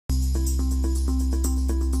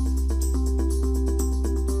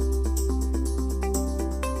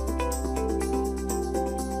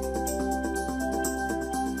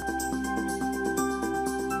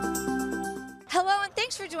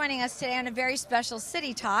joining us today on a very special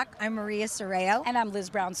City Talk. I'm Maria Sorreo. And I'm Liz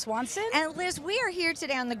Brown Swanson. And Liz, we are here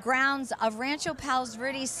today on the grounds of Rancho Palos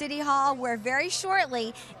Verdes City Hall, where very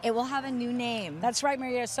shortly it will have a new name. That's right,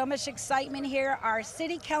 Maria. So much excitement here. Our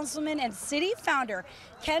city councilman and city founder,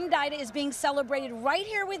 Ken Dyda, is being celebrated right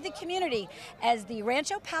here with the community as the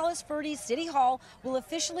Rancho Palos Verdes City Hall will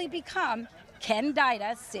officially become Ken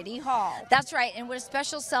Dyda City Hall. That's right, and what a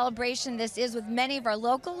special celebration this is with many of our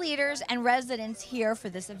local leaders and residents here for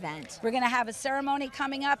this event. We're going to have a ceremony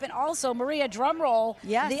coming up, and also, Maria, drum roll,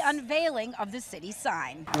 yes, the unveiling of the city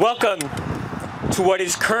sign. Welcome to what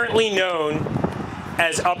is currently known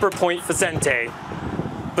as Upper Point Vicente,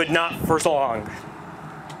 but not for so long.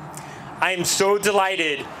 I am so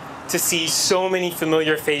delighted to see so many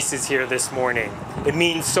familiar faces here this morning. It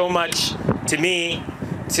means so much to me,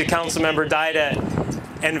 to Councilmember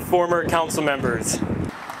Dyda and former council members.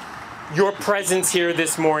 Your presence here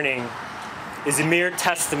this morning is a mere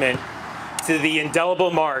testament to the indelible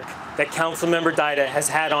mark that Councilmember Dyda has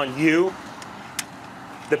had on you,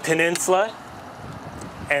 the peninsula,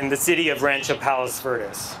 and the city of Rancho Palos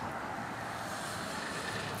Verdes.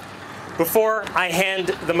 Before I hand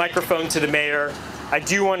the microphone to the mayor, I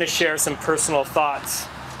do want to share some personal thoughts.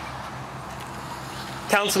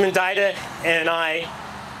 Councilman Dyda and I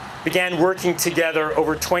began working together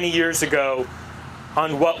over 20 years ago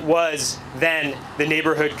on what was then the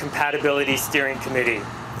Neighborhood Compatibility Steering Committee.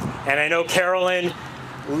 And I know Carolyn,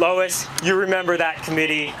 Lois, you remember that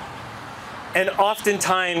committee. And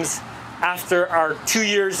oftentimes, after our 2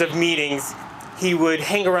 years of meetings, he would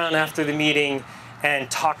hang around after the meeting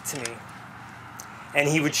and talk to me. And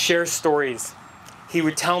he would share stories. He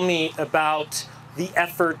would tell me about the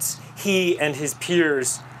efforts he and his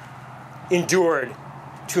peers endured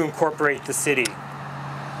to incorporate the city.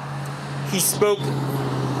 He spoke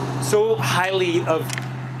so highly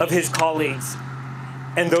of his colleagues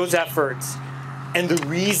and those efforts and the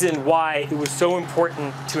reason why it was so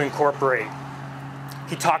important to incorporate.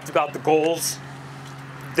 He talked about the goals,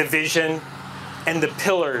 the vision, and the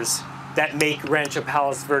pillars that make Rancho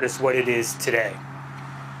Palos Verdes what it is today.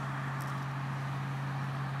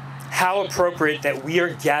 How appropriate that we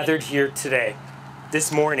are gathered here today,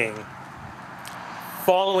 this morning,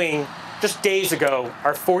 following just days ago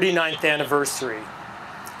our 49th anniversary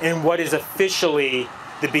and what is officially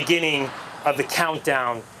the beginning of the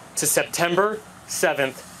countdown to September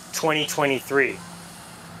 7th, 2023,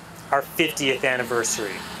 our 50th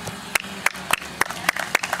anniversary.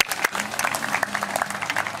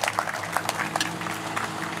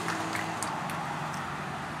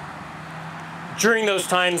 During those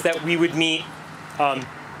times that we would meet,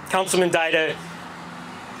 Councilman Dyda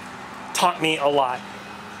taught me a lot.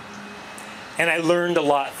 And I learned a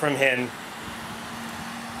lot from him.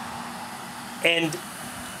 And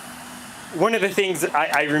one of the things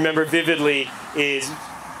I remember vividly is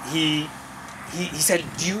he said,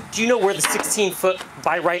 do you know where the 16-foot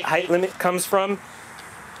by right height limit comes from?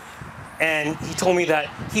 And he told me that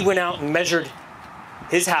he went out and measured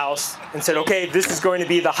his house and said, okay, this is going to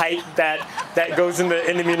be the height that goes in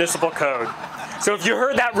the municipal code. So if you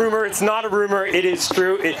heard that rumor, it's not a rumor, it is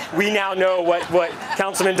true. We now know what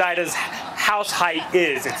Councilman Dyda's house height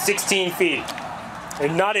is. It's 16 feet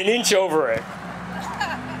and not an inch over it.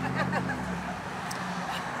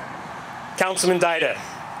 Councilman Dyda,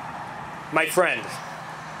 my friend,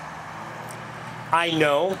 I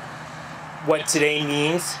know what today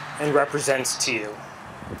means and represents to you.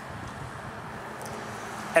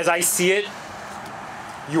 As I see it,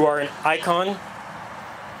 you are an icon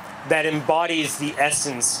that embodies the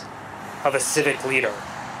essence of a civic leader.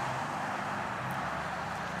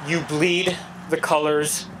 You bleed the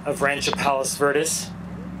colors of Rancho Palos Verdes.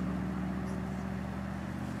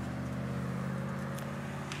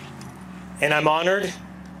 And I'm honored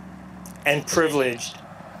and privileged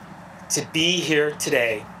to be here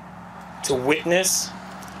today to witness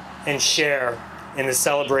and share in the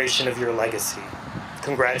celebration of your legacy.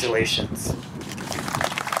 Congratulations.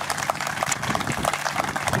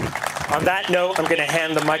 On that note, I'm going to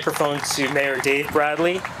hand the microphone to Mayor Dave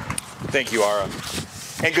Bradley. Thank you, Ara.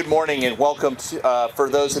 And good morning and welcome to, for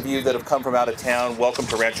those of you that have come from out of town, welcome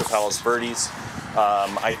to Rancho Palos Verdes.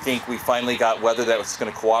 I think we finally got weather that was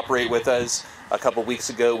going to cooperate with us. A couple weeks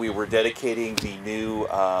ago, we were dedicating the new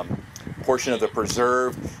portion of the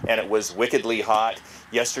preserve, and it was wickedly hot.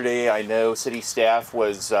 Yesterday, I know city staff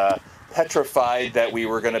was petrified that we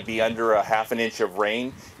were going to be under a half an inch of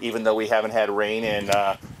rain, even though we haven't had rain in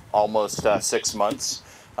almost 6 months.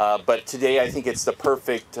 But today, I think it's the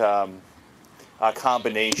perfect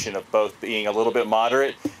combination of both being a little bit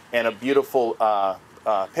moderate and a beautiful,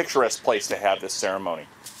 picturesque place to have this ceremony.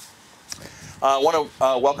 I want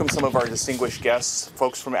to welcome some of our distinguished guests,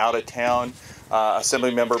 folks from out of town.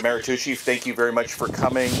 Assemblymember Maritucci, thank you very much for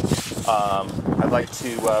coming. I'd like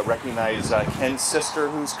to recognize Ken's sister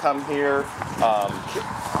who's come here,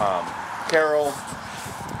 Carol,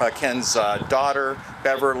 Ken's daughter,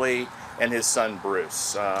 Beverly, and his son,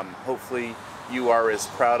 Bruce. Hopefully you are as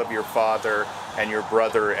proud of your father and your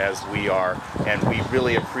brother as we are, and we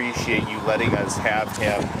really appreciate you letting us have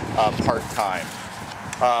him part-time.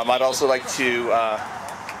 I'd also like to,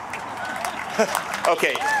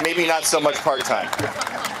 okay, maybe not so much part-time.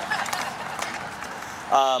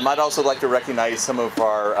 I'd also like to recognize some of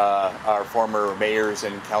our former mayors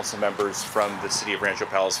and council members from the city of Rancho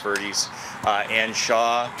Palos Verdes. Ann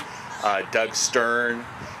Shaw, Doug Stern,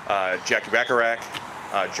 Jackie Bacharach,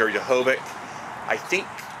 Jerry DeHovic.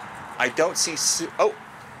 I don't see, oh,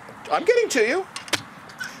 I'm getting to you.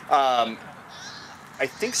 I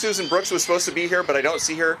think Susan Brooks was supposed to be here, but I don't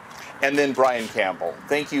see her. And then Brian Campbell.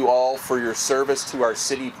 Thank you all for your service to our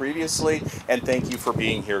city previously, and thank you for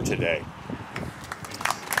being here today.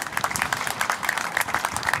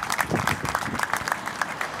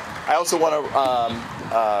 I also want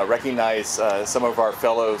to recognize some of our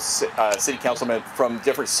fellow city councilmen from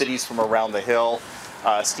different cities from around the Hill.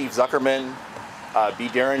 Steve Zuckerman, B.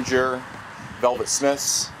 Derringer, Velvet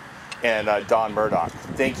Smiths, and Don Murdoch.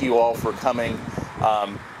 Thank you all for coming.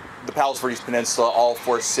 The Palos Verdes Peninsula, all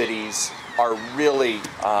 4 cities, are really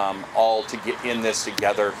all to get in this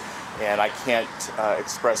together, and I can't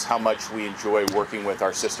express how much we enjoy working with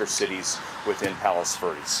our sister cities within Palos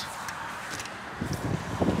Verdes.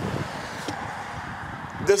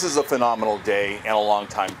 This is a phenomenal day and a long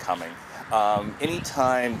time coming.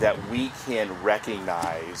 Anytime that we can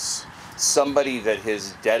recognize somebody that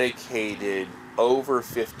has dedicated over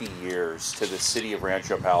 50 years to the city of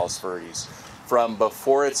Rancho Palos Verdes, from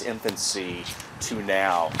before its infancy to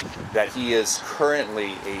now, that he is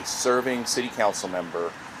currently a serving city council member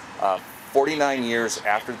 49 years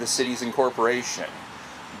after the city's incorporation.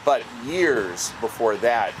 But years before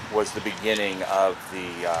that was the beginning of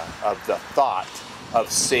the thought of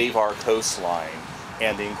Save Our Coastline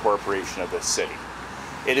and the incorporation of the city.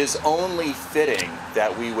 It is only fitting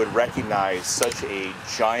that we would recognize such a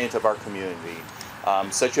giant of our community,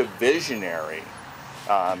 such a visionary,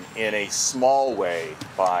 in a small way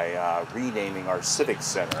by renaming our Civic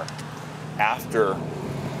Center after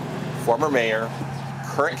former mayor,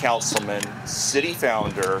 current councilman, city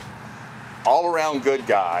founder, all-around good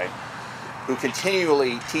guy who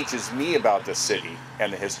continually teaches me about the city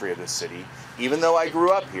and the history of the city, even though I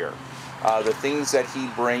grew up here. The things that he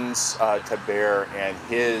brings to bear and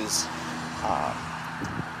his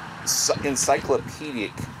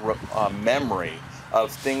encyclopedic memory of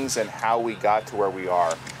things and how we got to where we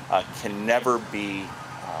are can never be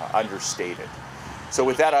understated. So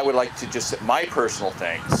with that, I would like to just, my personal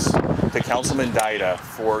thanks to Councilman Dyda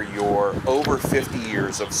for your over 50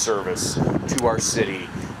 years of service to our city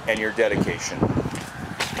and your dedication.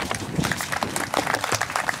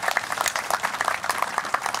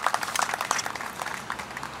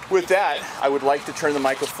 With that, I would like to turn the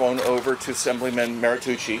microphone over to Assemblyman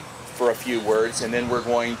Maritucci for a few words, and then we're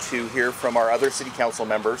going to hear from our other city council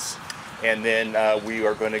members, and then we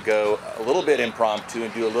are going to go a little bit impromptu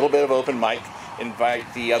and do a little bit of open mic, invite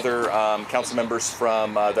the other council members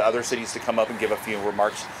from the other cities to come up and give a few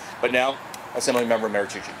remarks. But now, Assemblymember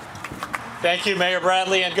Maritucci. Thank you, Mayor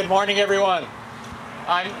Bradley, and good morning, everyone.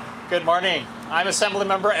 Good morning. I'm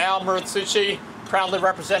Assemblymember Al Maritucci, proudly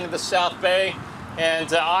representing the South Bay,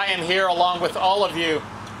 and I am here along with all of you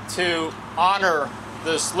to honor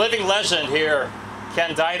this living legend here,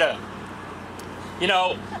 Ken Dyda. You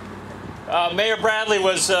know, Mayor Bradley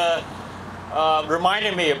was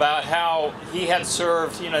reminding me about how he had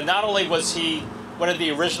served. You know, not only was he one of the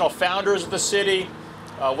original founders of the city,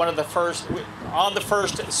 one of the first, on the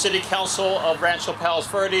first city council of Rancho Palos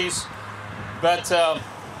Verdes, but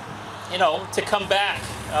you know, to come back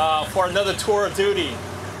for another tour of duty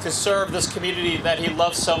to serve this community that he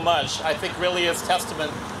loves so much, I think really is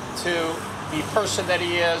testament to the person that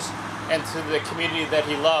he is and to the community that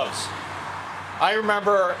he loves. I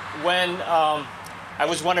remember when I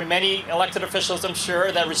was one of many elected officials, I'm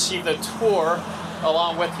sure, that received a tour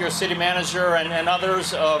along with your city manager and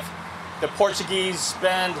others of the Portuguese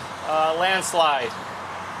Bend landslide,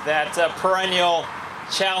 that perennial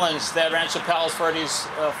challenge that Rancho Palos Verdes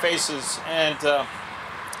faces. And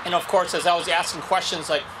and of course, as I was asking questions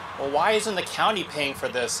like, well, why isn't the county paying for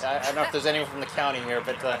this? I don't know if there's anyone from the county here,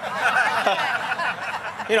 but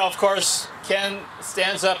you know, of course, Ken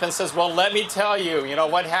stands up and says, well, let me tell you, you know,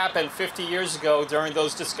 what happened 50 years ago during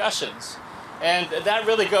those discussions. And that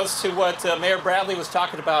really goes to what Mayor Bradley was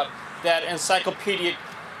talking about that encyclopedic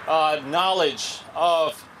knowledge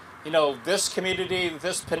of, this community,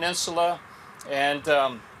 this peninsula, and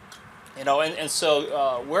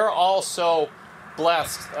so we're all so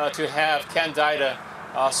blessed to have Ken Dyda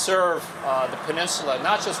serve the peninsula,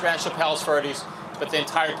 not just Rancho Palos Verdes, but the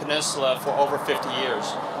entire peninsula for over 50 years.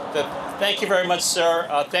 Thank you very much, sir.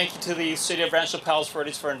 Thank you to the City of Rancho Palos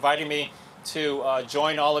Verdes for inviting me to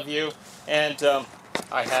join all of you. And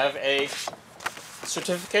I have a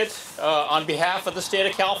certificate on behalf of the state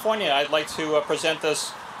of California. I'd like to present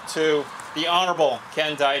this to the Honorable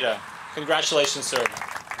Ken Dyda. Congratulations, sir.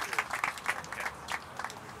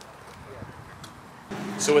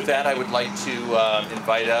 So with that, I would like to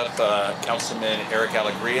invite up Councilman Eric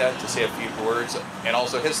Alegria to say a few words and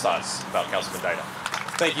also his thoughts about Councilman Dyda.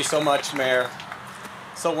 Thank you so much, Mayor.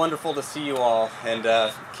 So wonderful to see you all. And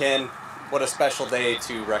Ken, what a special day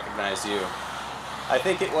to recognize you. I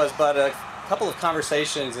think it was but a couple of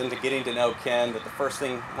conversations into getting to know Ken that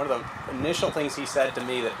one of the initial things he said to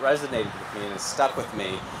me that resonated with me and has stuck with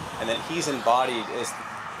me, and that he's embodied is,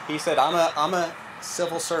 he said, I'm a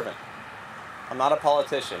civil servant. I'm not a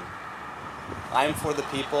politician. I'm for the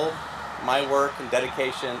people. My work and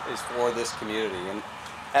dedication is for this community. And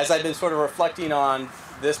as I've been sort of reflecting on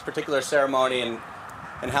this particular ceremony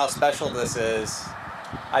and how special this is,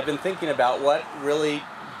 I've been thinking about what really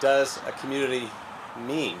does a community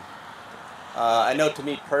mean. I know to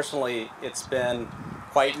me personally, it's been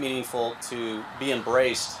quite meaningful to be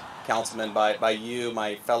embraced, Councilman, by you,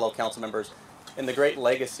 my fellow council members, in the great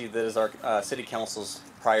legacy that is our city councils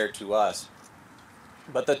prior to us.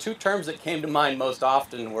 But the two terms that came to mind most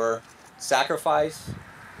often were sacrifice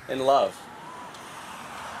and love.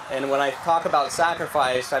 And when I talk about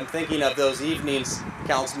sacrifice, I'm thinking of those evenings,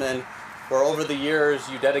 Councilman, where over the years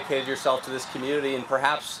you dedicated yourself to this community, and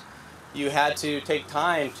perhaps you had to take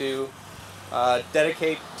time to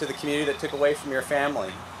dedicate to the community that took away from your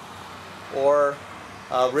family, or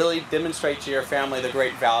really demonstrate to your family the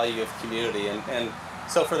great value of community. And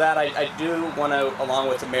so for that, I do want to, along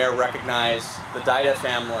with the mayor, recognize the Dyda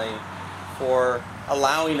family for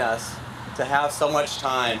allowing us to have so much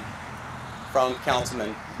time from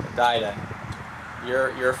Councilman Dyda,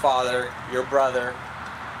 your father, your brother,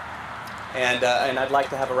 and I'd like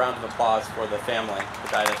to have a round of applause for the family, the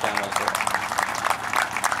Dyda family, for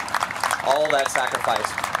all that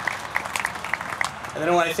sacrifice. And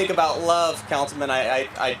then when I think about love, Councilman,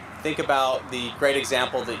 I think about the great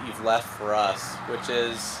example that you've left for us, which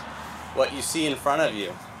is what you see in front of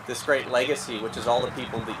you, this great legacy, which is all the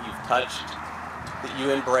people that you've touched, that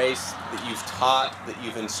you embraced, that you've taught, that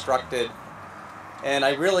you've instructed. And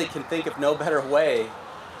I really can think of no better way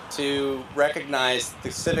to recognize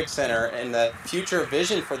the Civic Center and the future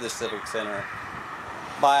vision for the Civic Center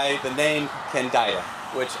by the name Ken Dyda,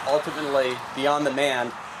 which ultimately, beyond the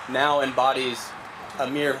man, now embodies a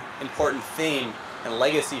mere important theme and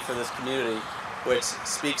legacy for this community, which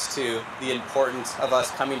speaks to the importance of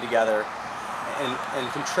us coming together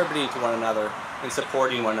and contributing to one another and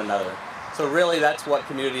supporting one another. So really that's what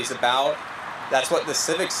community is about. That's what the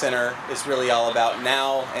Civic Center is really all about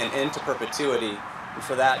now and into perpetuity. And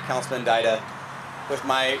for that, Councilman Dyda, with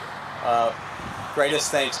my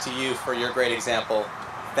greatest thanks to you for your great example,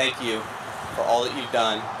 thank you for all that you've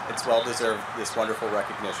done. It's well deserved, this wonderful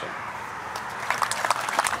recognition.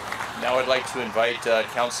 Now I'd like to invite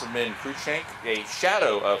Councilman Cruikshank, a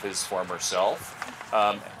shadow of his former self,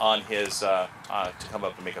 on his to come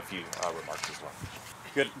up and make a few remarks as well.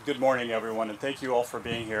 Good morning, everyone, and thank you all for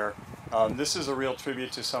being here. This is a real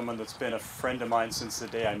tribute to someone that's been a friend of mine since the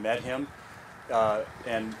day I met him.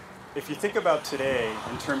 And if you think about today,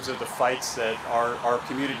 in terms of the fights that our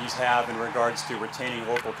communities have in regards to retaining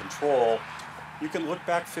local control, you can look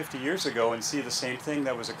back 50 years ago and see the same thing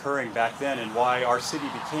that was occurring back then, and why our city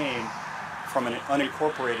became from an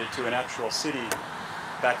unincorporated to an actual city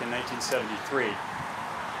back in 1973.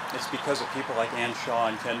 It's because of people like Ann Shaw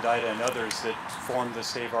and Ken Dyda and others that formed the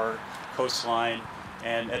Save Our Coastline.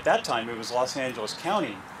 And at that time, it was Los Angeles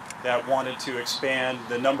County that wanted to expand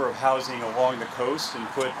the number of housing along the coast and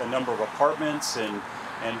put a number of apartments and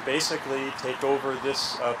basically take over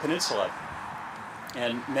this peninsula.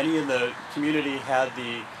 And many in the community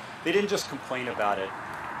they didn't just complain about it.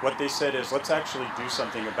 What they said is, let's actually do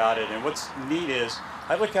something about it. And what's neat is,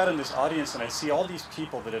 I look out in this audience and I see all these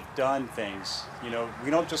people that have done things. You know, we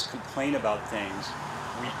don't just complain about things,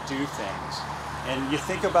 we do things. And you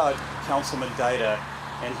think about Councilman Dyda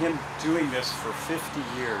and him doing this for 50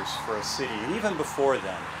 years for a city, and even before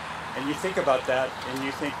then. And you think about that and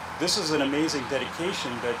you think, this is an amazing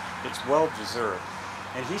dedication, but it's well deserved.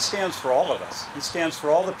 And he stands for all of us. He stands for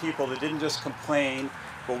all the people that didn't just complain,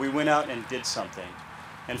 but we went out and did something.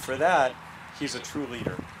 And for that, he's a true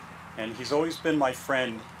leader. And he's always been my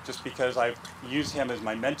friend just because I've used him as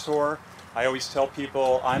my mentor. I always tell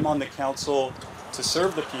people I'm on the council to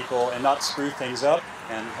serve the people and not screw things up,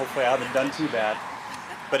 and hopefully I haven't done too bad.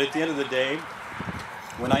 But at the end of the day,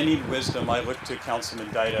 when I need wisdom, I look to Councilman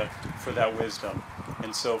Dyda for that wisdom.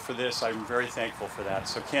 And so for this, I'm very thankful for that.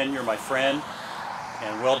 So Ken, you're my friend,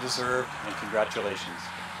 and well-deserved, and congratulations.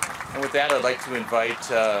 And with that, I'd like to invite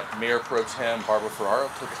Mayor Pro Tem Barbara Ferraro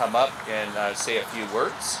to come up and say a few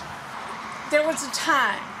words. There was a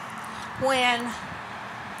time when,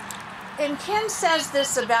 and Ken says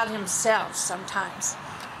this about himself sometimes,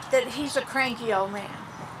 that he's a cranky old man.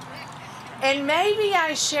 And maybe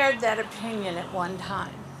I shared that opinion at one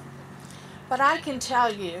time. But I can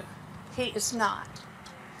tell you, he is not.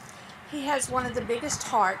 He has one of the biggest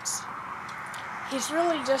hearts. He's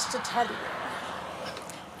really just a teddy bear.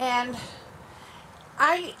 And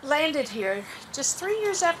I landed here just 3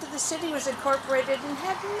 years after the city was incorporated and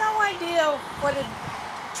had no idea what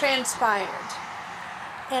had transpired.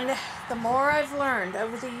 And the more I've learned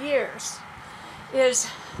over the years is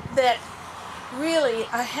that really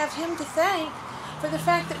I have him to thank for the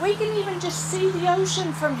fact that we can even just see the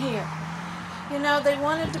ocean from here. You know, they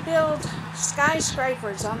wanted to build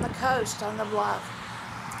skyscrapers on the coast, on the bluff.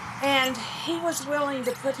 And he was willing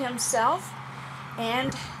to put himself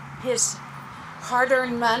and his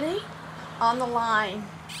hard-earned money on the line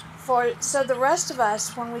so the rest of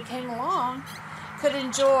us, when we came along, could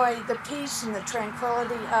enjoy the peace and the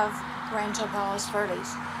tranquility of Rancho Palos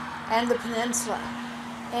Verdes and the peninsula.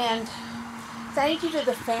 And thank you to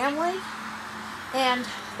the family. And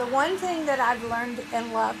the one thing that I've learned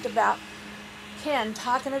and loved about Ken,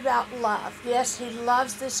 talking about love, yes, he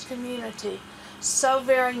loves this community so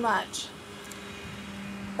very much.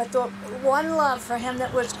 But the one love for him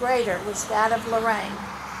that was greater was that of Lorraine.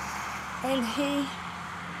 And he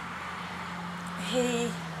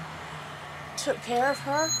took care of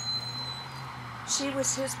her. She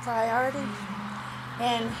was his priority.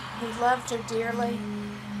 And he loved her dearly.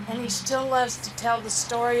 And he still loves to tell the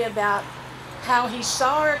story about how he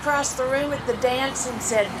saw her across the room at the dance and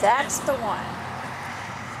said, "That's the one."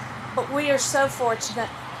 But we are so fortunate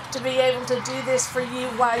to be able to do this for you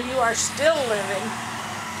while you are still living.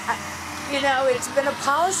 You know, it's been a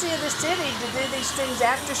policy of the city to do these things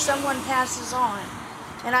after someone passes on.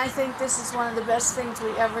 And I think this is one of the best things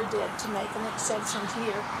we ever did to make an exception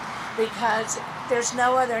here, because there's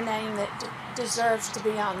no other name that deserves to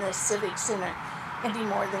be on this Civic Center any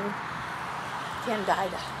more than Ken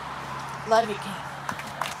Dyda. Love you, Ken.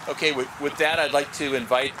 Okay, with that, I'd like to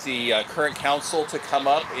invite the current council to come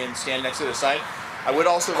up and stand next to the sign. I would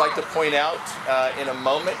also like to point out in a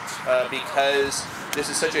moment, because this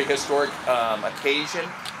is such a historic occasion,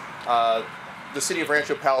 the city of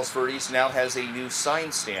Rancho Palos Verdes now has a new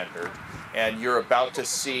sign standard, and you're about to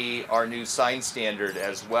see our new sign standard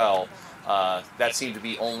as well. That seemed to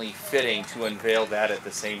be only fitting to unveil that at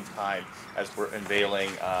the same time as we're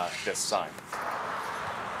unveiling this sign.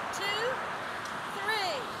 2,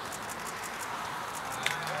 3.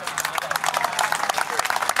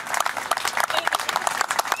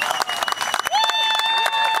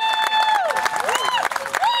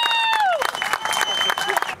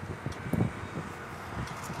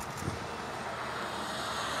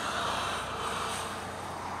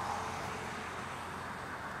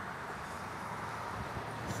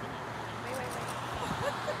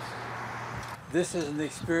 This is an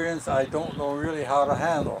experience I don't know really how to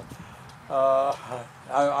handle.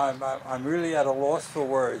 I'm really at a loss for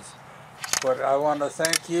words, but I want to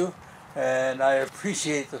thank you, and I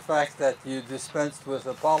appreciate the fact that you dispensed with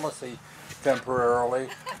a policy temporarily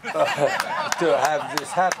to have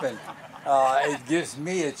this happen. It gives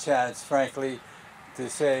me a chance, frankly, to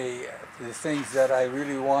say the things that I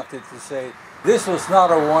really wanted to say. This was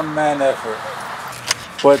not a one-man effort,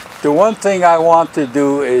 but the one thing I want to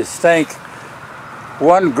do is thank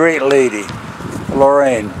one great lady,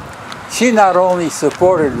 Lorraine. She not only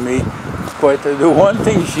supported me, but the one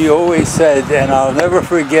thing she always said, and I'll never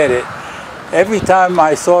forget it, every time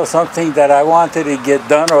I saw something that I wanted to get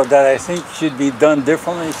done or that I think should be done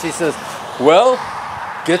differently, she says, "Well,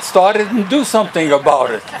 get started and do something about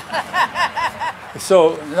it."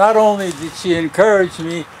 So not only did she encourage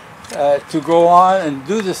me to go on and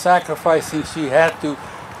do the sacrificing she had to,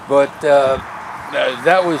 but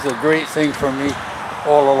that was a great thing for me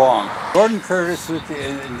all along. Gordon Curtis in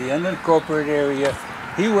the unincorporated area,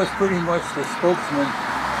 he was pretty much the spokesman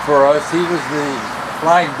for us. He was the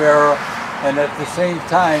flag bearer, and at the same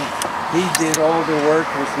time, he did all the work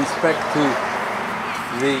with respect to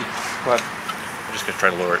the... What? I'm just going to try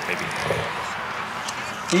to lower it, maybe.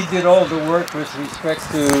 he did all the work with respect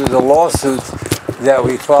to the lawsuits that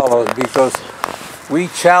we followed, because we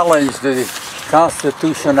challenged the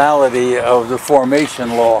constitutionality of the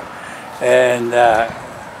formation law, and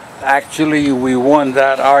actually we won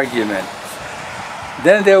that argument.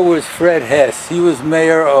 Then there was Fred Hess. He was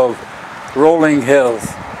mayor of Rolling Hills.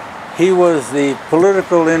 He was the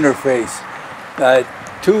political interface.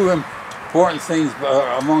 Two important things,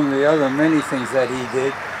 among the other many things that he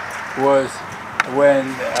did, was when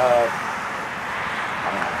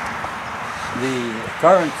the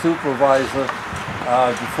current supervisor,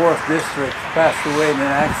 the 4th District, passed away in an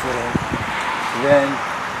accident, then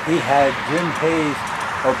he had Jim Hayes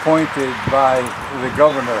appointed by the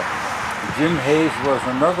governor. Jim Hayes was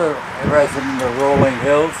another resident of Rolling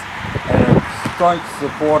Hills and a staunch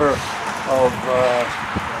supporter of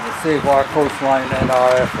Save Our Coastline and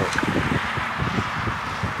our effort.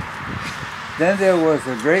 Then there was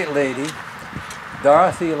a great lady,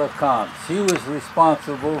 Dorothy LeComte. She was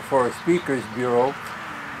responsible for a Speakers Bureau,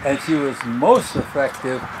 and she was most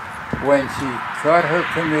effective when she got her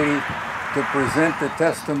committee to present the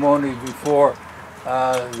testimony before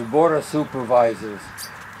the Board of Supervisors.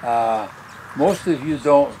 Most of you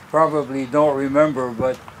probably don't remember,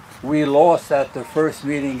 but we lost at the first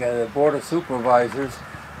meeting of the Board of Supervisors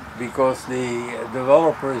because the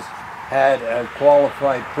developers had a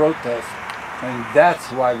qualified protest, and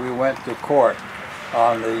that's why we went to court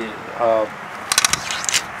on the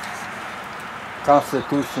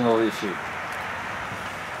constitutional issue.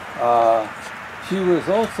 She was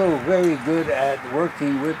also very good at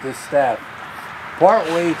working with the staff.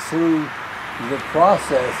 Partway through the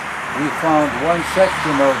process, we found one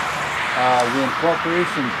section of the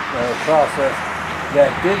incorporation process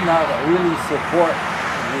that did not really support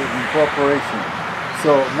the incorporation.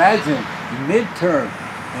 So imagine, midterm,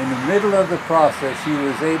 in the middle of the process, she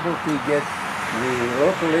was able to get the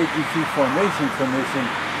Local Agency Formation Commission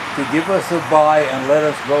to give us a buy and let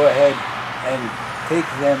us go ahead and take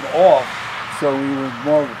them off, so we would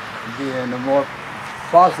be in a more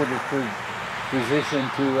positive position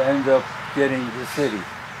to end up getting the city.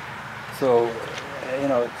 So, you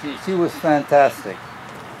know, she was fantastic.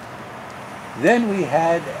 Then we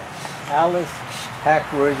had Alice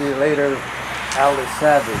Hackworthy, later Alice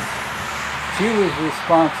Savage. She was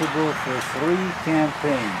responsible for 3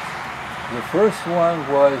 campaigns. The first one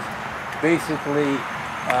was basically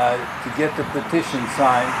to get the petition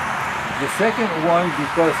signed. The second one,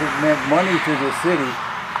 because it meant money to the city,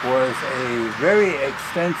 was a very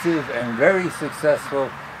extensive and very successful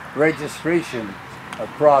registration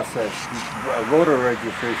process, voter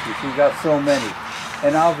registration. She got so many.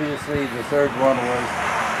 And obviously the third one was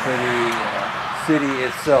for the city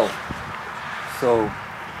itself. So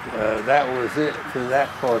that was it for that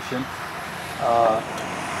portion.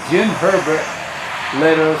 Jim Herbert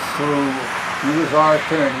led us through, he was our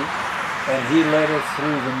attorney, and he led us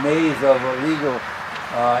through the maze of legal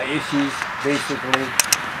issues, basically,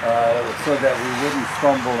 so that we wouldn't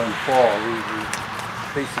stumble and fall. We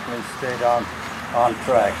basically stayed on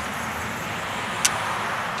track.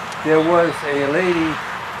 There was a lady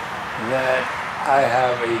that I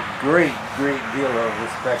have a great deal of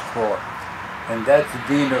respect for, and that's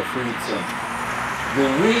Dina Friedson. The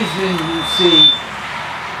reason you see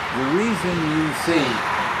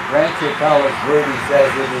Rancho Palos Verdes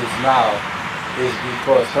as it is now is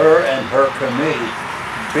because her and her committee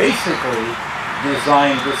basically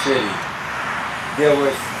designed the city. There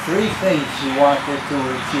were 3 things she wanted to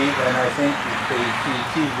achieve, and I think she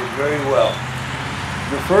achieved it very well.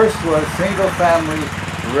 The first was single-family,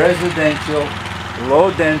 residential,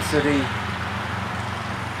 low-density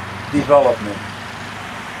development.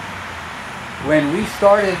 When we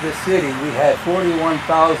started the city, we had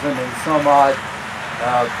 41,000 and some odd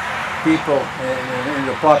people in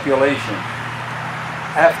the population.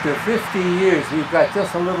 After 50 years, we've got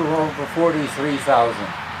just a little over 43,000.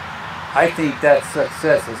 I think that's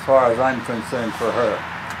success as far as I'm concerned for her.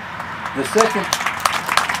 The second,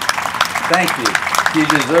 thank you, she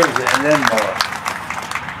deserves it, and then more.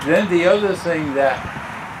 Then the other thing that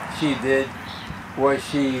she did was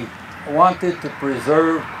she wanted to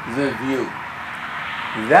preserve the view.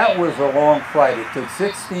 That was a long fight. It took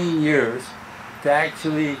 16 years to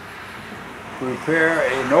actually prepare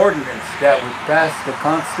an ordinance that would pass the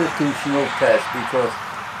constitutional test, because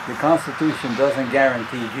the Constitution doesn't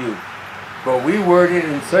guarantee view. But we worded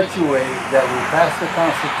in such a way that we passed the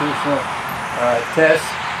constitutional test.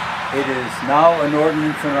 It is now an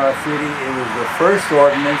ordinance in our city. It was the first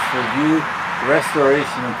ordinance for view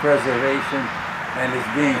restoration and preservation, and is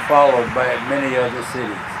being followed by many other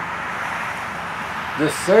cities. The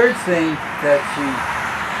third thing that she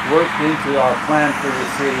worked into our plan for the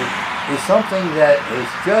city is something that has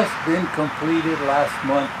just been completed last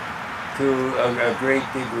month to a great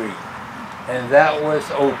degree, and that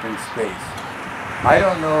was open space. I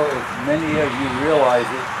don't know if many of you realize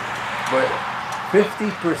it, but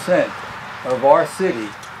 50% of our city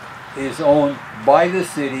is owned by the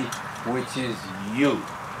city, which is you,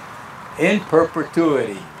 in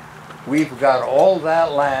perpetuity. We've got all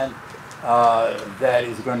that land that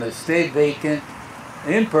is going to stay vacant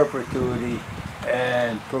in perpetuity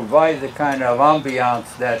and provide the kind of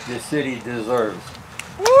ambiance that the city deserves.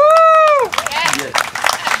 Woo! Yes.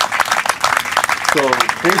 So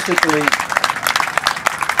basically,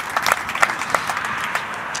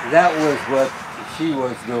 that was what she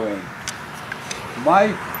was doing. My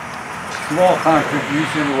small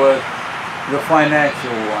contribution was the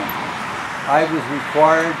financial one. I was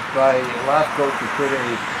required by LAFCO to put a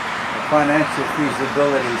financial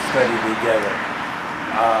feasibility study together.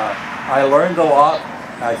 I learned a lot.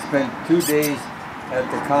 I spent 2 days at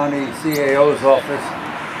the county CAO's office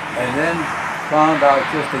and then found out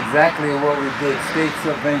just exactly what we did, state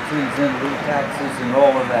subventions and lieu taxes and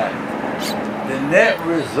all of that. The net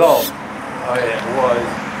result was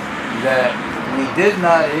that we did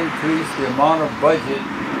not increase the amount of budget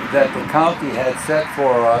that the county had set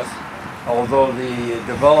for us, although the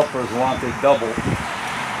developers wanted double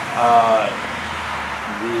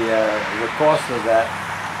the cost of that.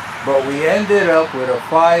 But we ended up with a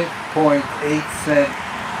 5.8-cent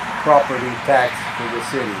property tax for the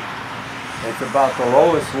city. It's about the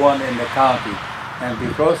lowest one in the county. And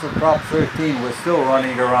because of Prop 13, we're still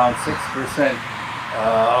running around 6%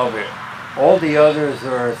 of it. All the others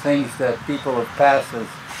are things that people have passed as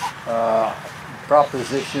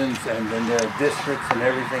propositions and in their districts and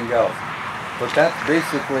everything else. But that's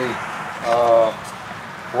basically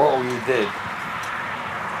what we did.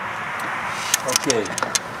 Okay.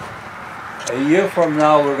 A year from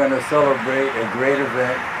now, we're going to celebrate a great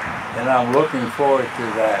event, and I'm looking forward to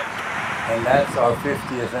that. And that's our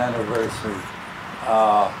 50th anniversary.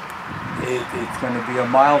 It's going to be a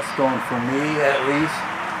milestone for me, at least,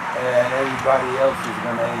 and everybody else is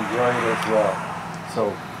going to enjoy it as well.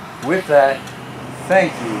 So, with that,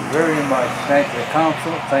 thank you very much. Thank the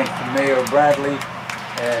council, thank the Mayor Bradley,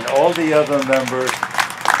 and all the other members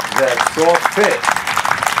that saw fit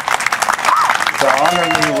to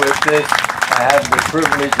honor me with this. I have the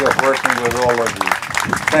privilege of working with all of you.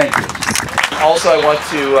 Thank you. Also, I want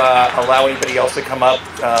to allow anybody else to come up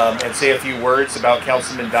and say a few words about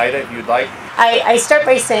Councilman Dyda, if you'd like. I start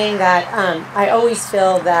by saying that I always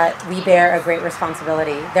feel that we bear a great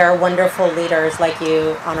responsibility. There are wonderful leaders like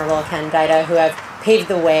you, Honorable Ken Dyda, who have paved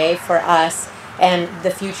the way for us and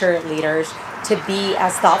the future leaders to be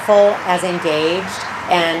as thoughtful, as engaged,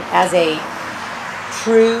 and as a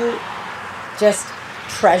true just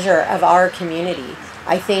treasure of our community.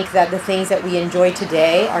 I think that the things that we enjoy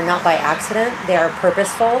today are not by accident. They are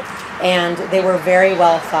purposeful, and they were very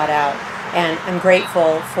well thought out. And I'm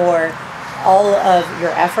grateful for all of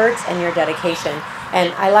your efforts and your dedication.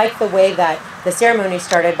 And I like the way that the ceremony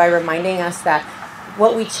started by reminding us that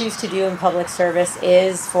what we choose to do in public service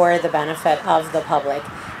is for the benefit of the public.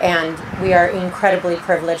 And we are incredibly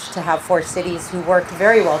privileged to have 4 cities who work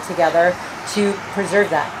very well together to preserve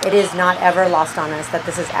that. It is not ever lost on us that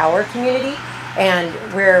this is our community, and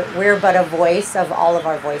we're but a voice of all of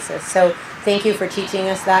our voices. So thank you for teaching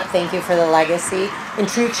us that. Thank you for the legacy. In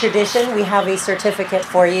true tradition, we have a certificate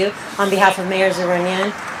for you. On behalf of Mayor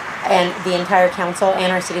Zerunian and the entire council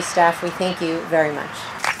and our city staff, we thank you very much.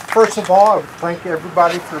 First of all, I would thank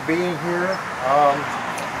everybody for being here.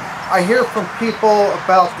 I hear from people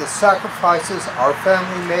about the sacrifices our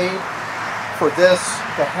family made for this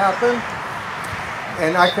to happen.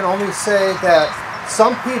 And I can only say that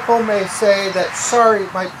some people may say that, sorry,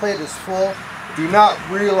 my plate is full. Do not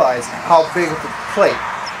realize how big of a plate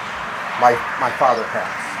my father has.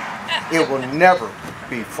 It will never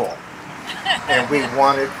be full. And we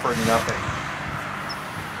want it for nothing.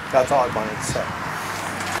 That's all I wanted to say.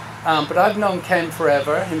 But I've known Ken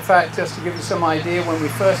forever. In fact, just to give you some idea, when we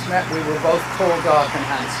first met, we were both tall, dark, and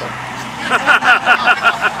handsome.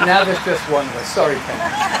 Now there's just one of us. Sorry, Ken.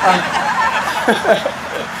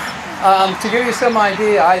 To give you some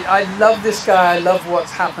idea, I love this guy. I love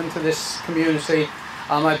what's happened to this community.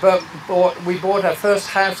 We bought our first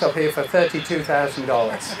house up here for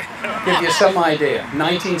 $32,000. Give you some idea.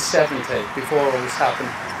 1970, before all this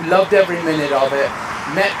happened. Loved every minute of it.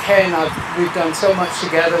 Met Ken. We've done so much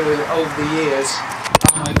together over the years.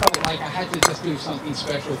 I felt like I had to just do something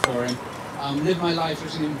special for him. Lived my life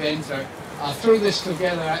as an inventor. I threw this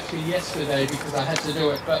together actually yesterday because I had to do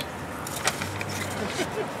it. But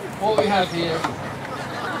what we have here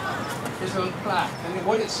is a plaque, and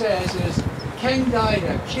what it says is, Ken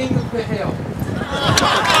Dyda, King of the Hill.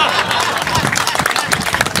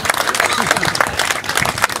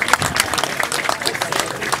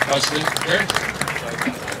 Okay.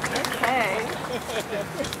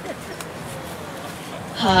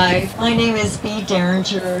 Hi, my name is Bea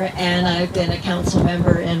Derringer, and I've been a council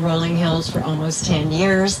member in Rolling Hills for almost 10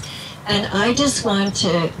 years. And I just want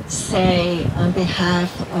to say on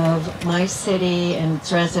behalf of my city and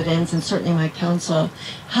its residents, and certainly my council,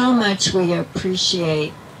 how much we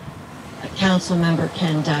appreciate Council Member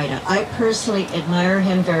Ken Dyda. I personally admire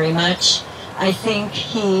him very much. I think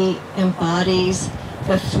he embodies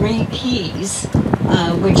the 3 Ps,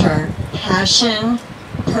 which are passion,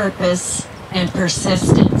 purpose, and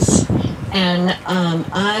persistence. And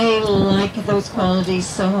I like those qualities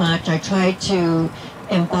so much. I try to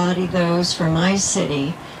embody those for my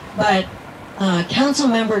city. But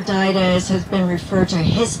Councilmember Dyda, as has been referred to,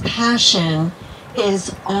 his passion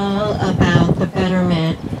is all about the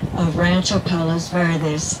betterment of Rancho Palos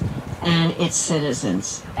Verdes and its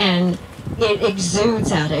citizens. And it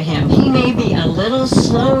exudes out of him. He may be a little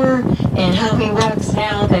slower in how he works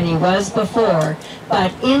now than he was before,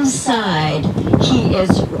 but inside he is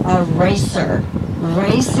a racer,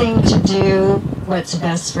 racing to do what's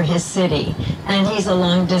best for his city. And he's a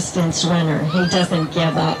long-distance runner. He doesn't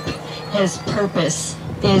give up. His purpose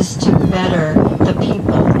is to better the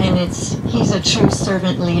people, and he's a true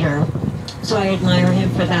servant leader. So I admire him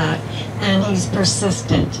for that, and he's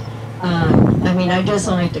persistent. I mean, I just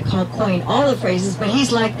don't like to coin all the phrases, but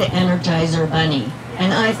he's like the Energizer Bunny.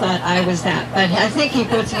 And I thought I was that. But I think he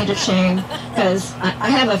puts me to shame because I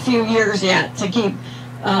have a few years yet to keep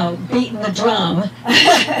beating the drum.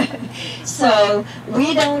 So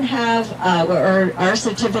we don't have, our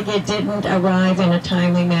certificate didn't arrive in a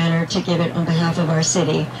timely manner to give it on behalf of our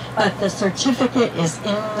city. But the certificate is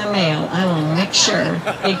in the mail. I will make sure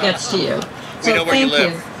it gets to you. So we know where you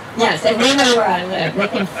live. Yes, and they know where I live. They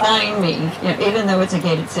can find me, even though it's a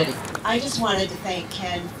gated city. I just wanted to thank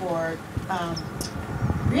Ken for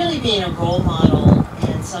really being a role model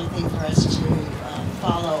and something for us to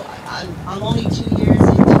follow. I'm only 2 years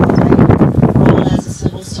into my role as a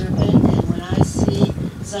civil servant, and when I see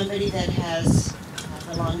somebody that has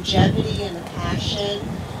the longevity and the passion,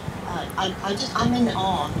 I'm in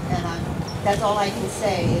awe, and that's all I can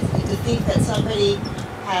say. Is to think that somebody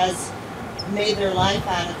has made their life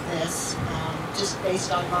out of this, just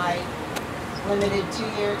based on my limited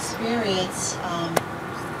 2-year experience.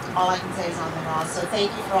 All I can say is I'm in awe. So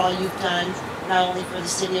thank you for all you've done, not only for the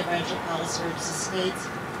city of Rancho Palos Verdes Estates,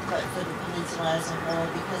 but for the peninsula as a whole.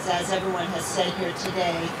 Because as everyone has said here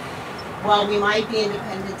today, while we might be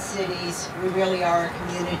independent cities, we really are a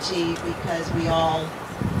community because we're all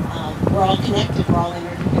connected, we're all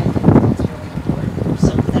interdependent. It's really important.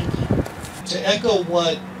 So thank you. To echo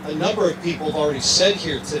what a number of people have already said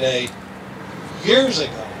here today, years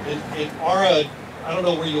ago, in Aura, I don't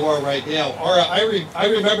know where you are right now, Aura, I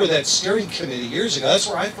remember that steering committee years ago. That's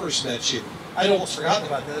where I first met you. I'd almost forgotten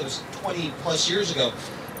about that. It was 20 plus years ago.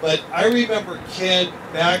 But I remember Ken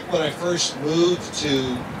back when I first moved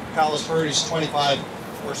to Palos Verdes 25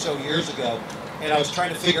 or so years ago, and I was trying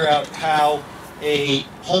to figure out how a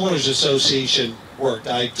homeowners association worked.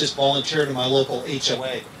 I just volunteered in my local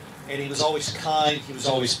HOA. And he was always kind, he was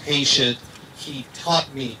always patient. He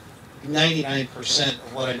taught me 99%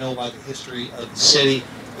 of what I know about the history of the city.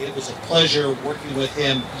 It was a pleasure working with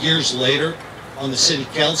him years later on the city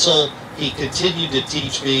council. He continued to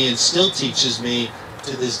teach me and still teaches me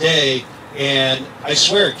to this day. And I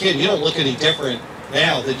swear, kid, you don't look any different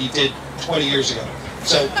now than you did 20 years ago.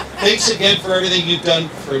 So thanks again for everything you've done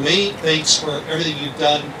for me. Thanks for everything you've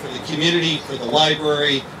done for the community, for the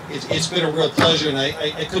library. It's been a real pleasure, and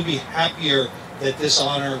I couldn't be happier that this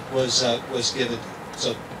honor was given.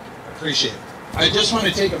 So appreciate it. I just want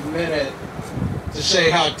to take a minute to say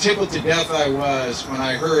how tickled to death I was when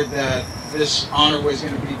I heard that this honor was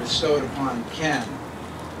going to be bestowed upon Ken.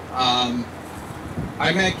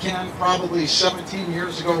 I met Ken probably 17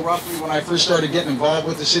 years ago, roughly, when I first started getting involved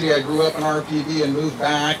with the city. I grew up in RPV and moved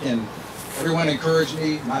back, and everyone encouraged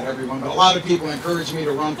me, not everyone, but a lot of people encouraged me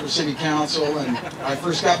to run for city council. And I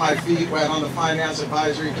first got my feet wet on the Finance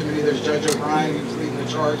Advisory Committee. There's Judge O'Brien, who was leading the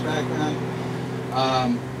charge back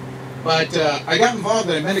then. But I got involved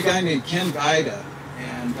and I met a guy named Ken Dyda.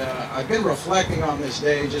 And I've been reflecting on this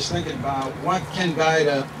day, just thinking about what Ken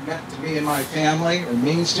Dyda meant to me and my family, or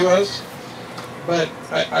means to us. But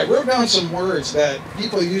I wrote down some words that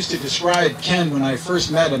people used to describe Ken when I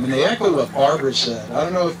first met him, and they echo what Barbara said. I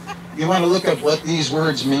don't know if you want to look up what these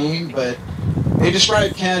words mean, but they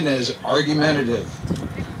describe Ken as argumentative,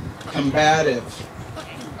 combative,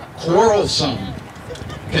 quarrelsome,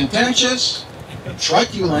 contentious,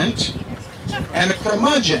 truculent, and a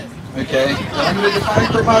curmudgeon. Okay, I'm going to define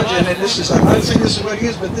curmudgeon, and I'm not saying this is what he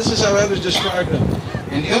is, but this is how others describe him.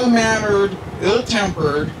 An ill-mannered,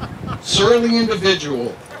 ill-tempered, surly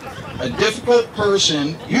individual, a difficult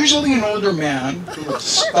person, usually an older man, who is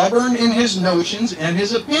stubborn in his notions and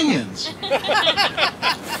his opinions.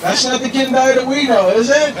 That's not the Ken Dyda we know, is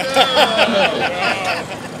it?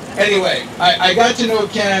 Anyway, I got to know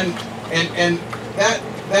Ken, and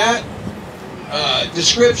that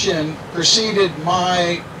description preceded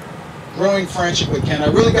my growing friendship with Ken. I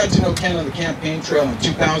really got to know Ken on the campaign trail in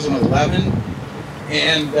 2011,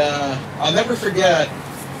 and I'll never forget,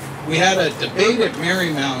 we had a debate at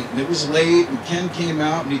Marymount, and it was late, and Ken came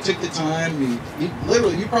out, and he took the time, he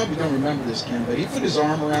literally, you probably don't remember this, Ken, but he put his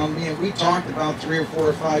arm around me, and we talked about 3 or 4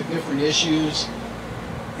 or 5 different issues,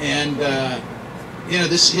 and you know,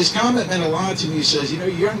 his comment meant a lot to me. He says, you know,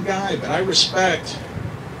 you're a young guy, but I respect,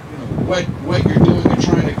 you know, what you're doing and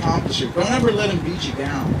trying to accomplish here. Don't ever let him beat you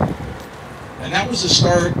down. And that was the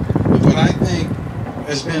start of what I think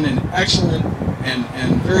has been an excellent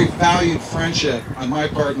and very valued friendship on my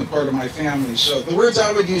part and the part of my family. So the words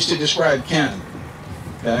I would use to describe Ken,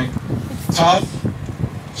 okay? Tough,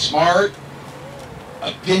 smart,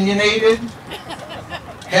 opinionated,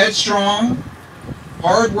 headstrong,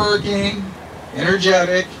 hardworking,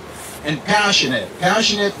 energetic, and passionate.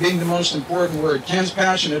 Passionate being the most important word. Ken's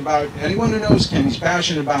passionate about, anyone who knows Ken, he's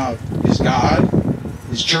passionate about his God,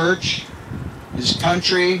 his church, his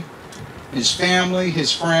country, his family,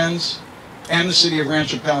 his friends, and the city of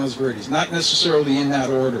Rancho Palos Verdes. Not necessarily in that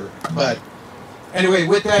order, but anyway,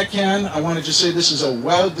 with that, Ken, I want to just say this is a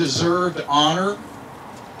well-deserved honor.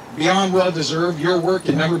 Beyond well-deserved, your work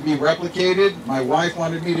can never be replicated. My wife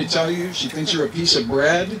wanted me to tell you, she thinks you're a piece of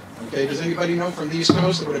bread. Okay, does anybody know from the East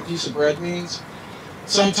Coast what a piece of bread means?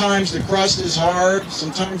 Sometimes the crust is hard,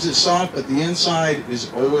 sometimes it's soft, but the inside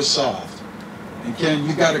is always soft. And Ken,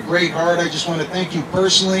 you got a great heart. I just want to thank you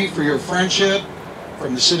personally for your friendship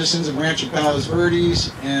from the citizens of Rancho Palos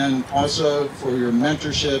Verdes, and also for your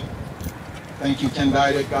mentorship. Thank you, Ken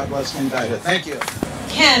Dyda. God bless Ken Dyda. Thank you.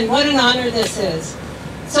 Ken, what an honor this is.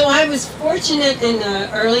 So I was fortunate in the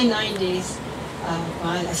early 90s.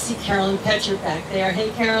 I see Carolyn Petcher back there. Hey,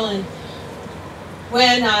 Carolyn.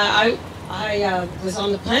 When I was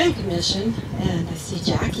on the Planning Commission, and I see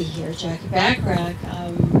Jackie here, Jackie Backrack,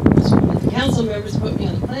 was one of the council members, put me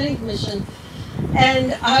on the Planning Commission.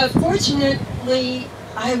 And fortunately,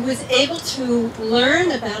 I was able to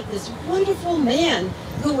learn about this wonderful man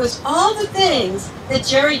who was all the things that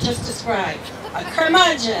Jerry just described. A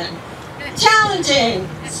curmudgeon, challenging,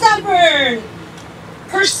 stubborn,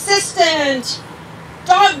 persistent,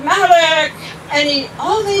 dogmatic, and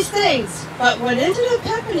all these things. But what ended up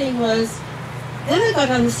happening was, then I got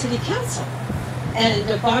on the city council.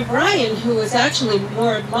 And Bob Ryan, who was actually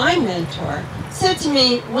more of my mentor, said to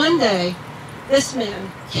me one day, this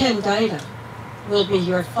man, Ken Dyda, will be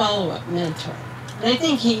your follow-up mentor. And I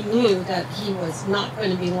think he knew that he was not going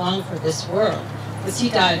to be long for this world, because he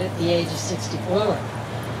died at the age of 64.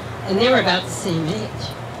 And they were about the same age.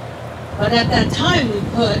 But at that time, we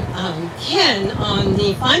put Ken on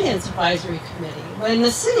the Finance Advisory Committee when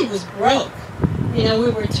the city was broke. You know,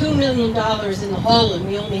 we were $2 million in the hole, and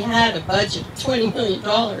we only had a budget of $20 million,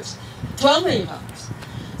 $12 million.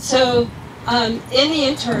 So in the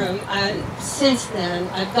interim, since then,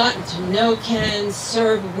 I've gotten to know Ken,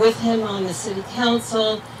 served with him on the city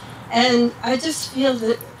council, and I just feel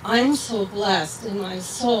that I'm so blessed in my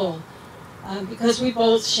soul because we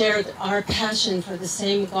both share our passion for the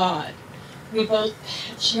same God. We both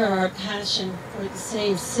share our passion for the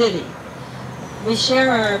same city. We share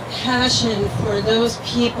our passion for those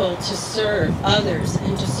people to serve others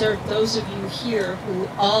and to serve those of you here who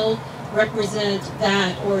all represent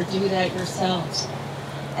that or do that yourselves.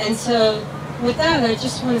 And so with that, I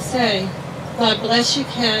just want to say, God bless you,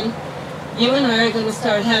 Ken. You and I are going to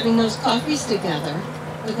start having those coffees together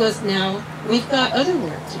because now we've got other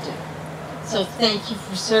work to do. So thank you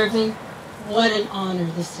for serving. What an honor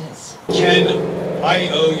this is. Ken, I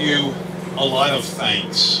owe you a lot of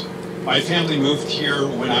thanks. My family moved here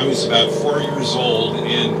when I was about 4 years old,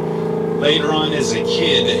 and later on as a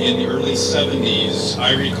kid in the early 70s,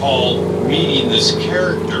 I recall meeting this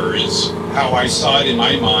character, is how I saw it in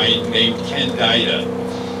my mind, named Ken Dyda.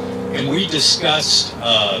 And we discussed,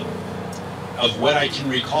 of what I can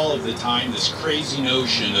recall of the time, this crazy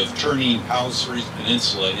notion of turning Palos Verdes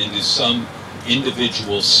Peninsula into some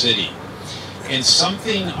individual city. And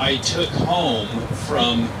something I took home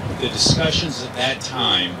from the discussions at that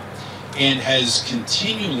time and has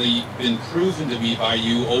continually been proven to be by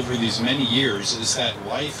you over these many years, is that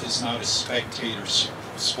life is not a spectator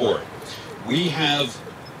sport. We have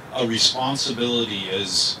a responsibility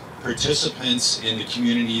as participants in the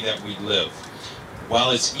community that we live.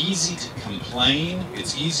 While it's easy to complain,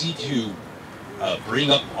 it's easy to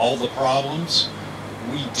bring up all the problems,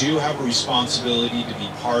 we do have a responsibility to be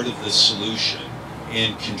part of the solution.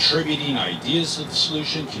 And contributing ideas to the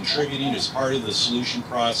solution, contributing as part of the solution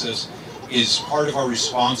process is part of our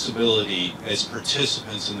responsibility as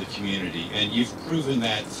participants in the community. And you've proven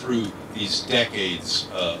that through these decades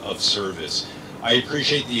of service. I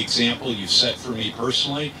appreciate the example you've set for me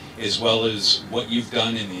personally, as well as what you've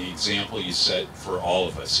done in the example you set for all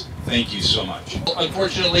of us. Thank you so much.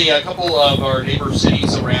 Unfortunately, a couple of our neighbor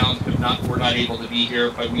cities around were not able to be here,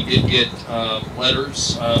 but we did get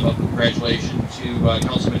letters of congratulations to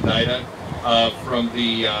Councilman Dyda from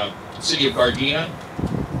the city of Gardena,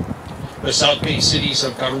 the South Bay cities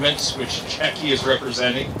of governments, which Jackie is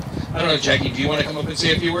representing. I don't know, Jackie, do you want to come up and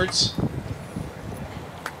say a few words?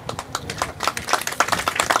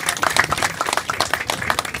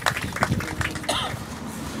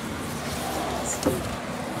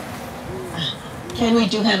 Ken, we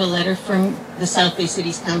do have a letter from the South Bay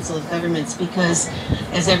Cities Council of Governments because,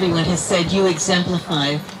 as everyone has said, you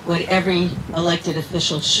exemplify what every elected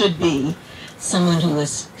official should be, someone who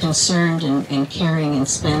is concerned and caring and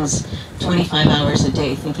spends 25 hours a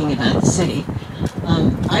day thinking about the city.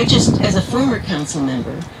 I just, as a former council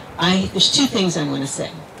member, there's two things I want to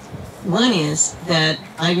say. One is that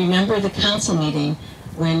I remember the council meeting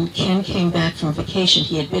when Ken came back from vacation.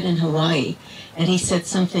 He had been in Hawaii, and he said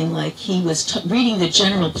something like he was reading the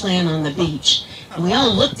general plan on the beach. And we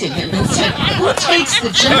all looked at him and said, who takes the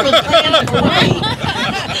general plan of Hawaii?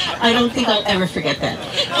 I don't think I'll ever forget that.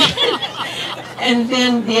 And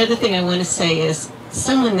then the other thing I want to say is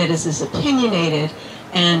someone that is as opinionated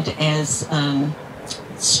and as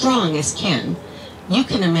strong as Ken, you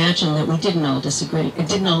can imagine that we didn't all disagree,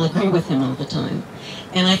 didn't all agree with him all the time.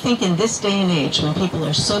 And I think in this day and age, when people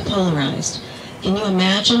are so polarized, can you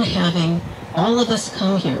imagine having all of us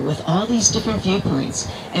come here with all these different viewpoints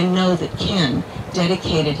and know that Ken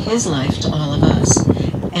dedicated his life to all of us?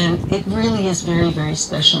 And it really is very, very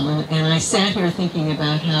special. And I sat here thinking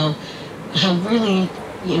about how really,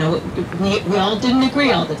 you know, we all didn't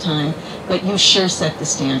agree all the time, but you sure set the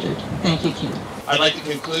standard. Thank you, Ken. I'd like to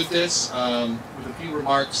conclude this with a few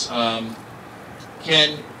remarks.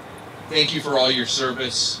 Ken, thank you for all your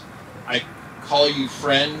service. I call you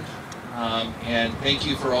friend, and thank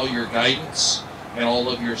you for all your guidance and all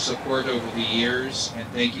of your support over the years, and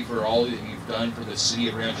thank you for all that you've done for the city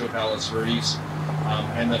of Rancho Palos Verdes,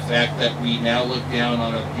 and the fact that we now look down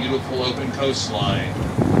on a beautiful open coastline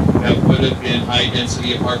that would have been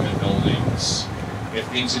high-density apartment buildings if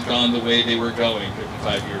things had gone the way they were going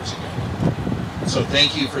 55 years ago. So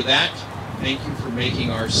thank you for that. Thank you for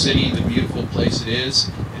making our city the beautiful place it is,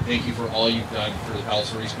 and thank you for all you've done for the Palos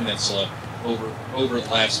Verdes Peninsula over the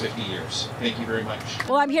last 50 years. Thank you very much.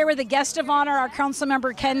 Well, I'm here with a guest of honor, our council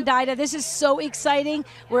member Ken Dyda. This is so exciting.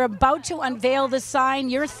 We're about to unveil the sign.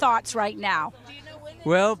 Your thoughts right now?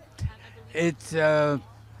 Well, it's a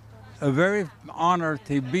very honor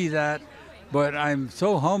to be that, but I'm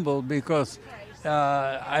so humbled because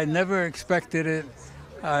I never expected it.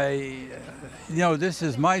 You know, this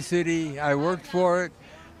is my city. I worked for it,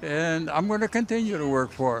 and I'm going to continue to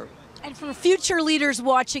work for it. And for future leaders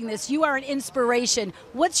watching this, you are an inspiration.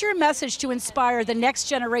 What's your message to inspire the next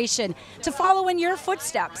generation to follow in your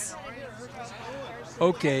footsteps?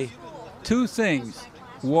 Okay, two things.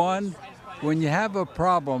 One, when you have a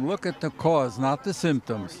problem, look at the cause, not the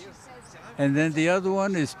symptoms. And then the other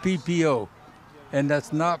one is PPO. And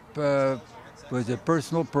that's not was a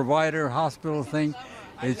personal provider hospital thing.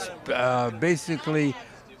 It's basically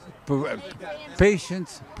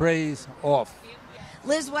patients praise off.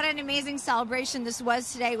 Liz, what an amazing celebration this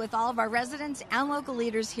was today with all of our residents and local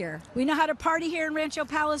leaders here. We know how to party here in Rancho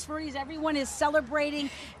Palos Verdes. Everyone is celebrating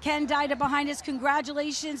Ken Dyda behind us.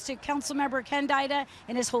 Congratulations to Councilmember Ken Dyda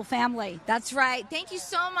and his whole family. That's right. Thank you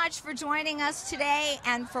so much for joining us today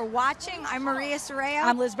and for watching. I'm Maria Soraya.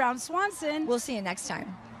 I'm Liz Brown Swanson. We'll see you next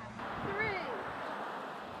time.